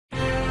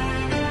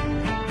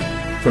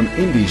From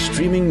Indy's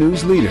streaming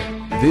news leader,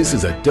 this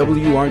is a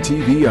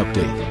WRTV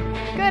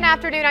update. Good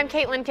afternoon, I'm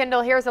Caitlin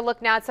Kendall. Here's a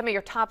look now at some of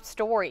your top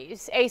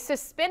stories. A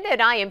suspended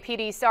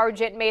IMPD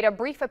sergeant made a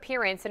brief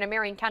appearance in a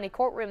Marion County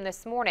courtroom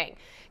this morning.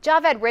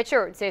 Javed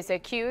Richards is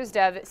accused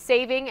of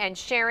saving and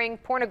sharing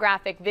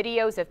pornographic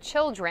videos of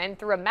children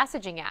through a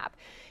messaging app.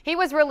 He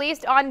was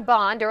released on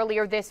bond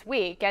earlier this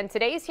week, and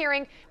today's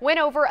hearing went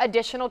over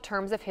additional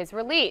terms of his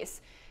release.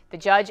 The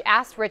judge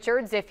asked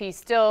Richards if he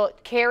still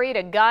carried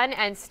a gun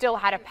and still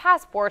had a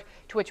passport,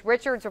 to which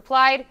Richards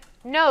replied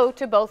no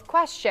to both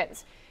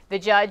questions. The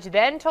judge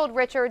then told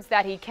Richards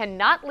that he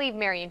cannot leave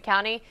Marion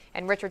County,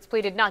 and Richards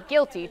pleaded not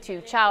guilty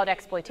to child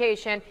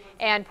exploitation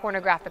and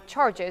pornographic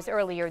charges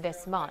earlier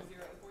this month.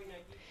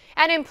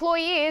 And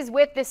employees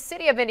with the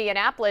city of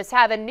Indianapolis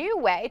have a new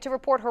way to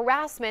report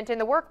harassment in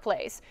the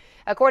workplace.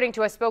 According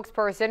to a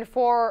spokesperson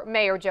for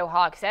Mayor Joe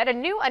Hogsett, a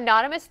new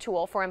anonymous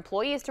tool for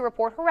employees to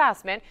report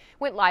harassment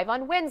went live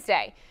on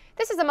Wednesday.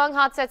 This is among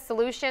Hogsett's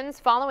solutions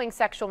following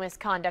sexual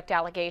misconduct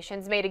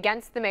allegations made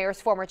against the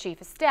mayor's former chief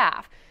of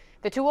staff.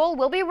 The tool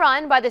will be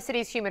run by the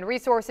city's Human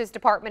Resources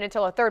Department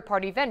until a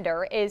third-party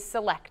vendor is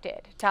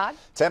selected. Todd?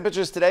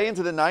 Temperatures today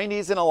into the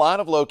 90s in a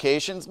lot of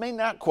locations. May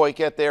not quite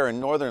get there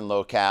in northern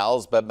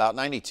locales, but about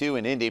 92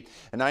 in Indy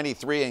and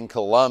 93 in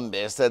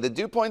Columbus. The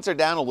dew points are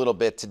down a little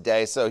bit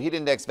today, so heat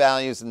index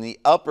values in the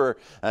upper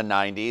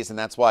 90s, and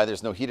that's why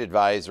there's no heat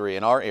advisory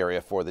in our area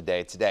for the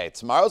day today.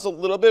 Tomorrow's a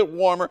little bit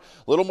warmer,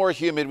 a little more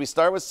humid. We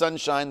start with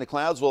sunshine. The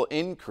clouds will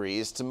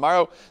increase.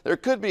 Tomorrow, there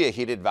could be a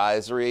heat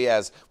advisory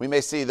as we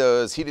may see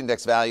those heat index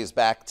values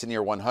back to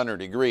near 100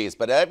 degrees.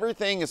 But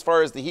everything as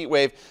far as the heat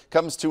wave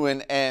comes to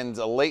an end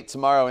late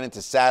tomorrow and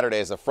into Saturday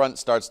as a front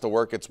starts to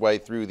work its way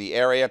through the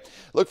area.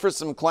 Look for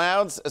some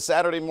clouds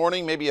Saturday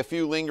morning, maybe a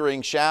few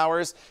lingering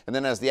showers. And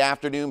then as the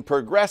afternoon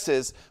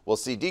progresses, we'll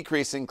see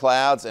decreasing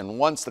clouds. And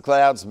once the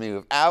clouds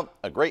move out,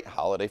 a great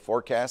holiday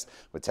forecast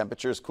with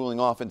temperatures cooling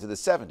off into the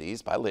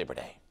 70s by Labor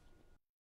Day.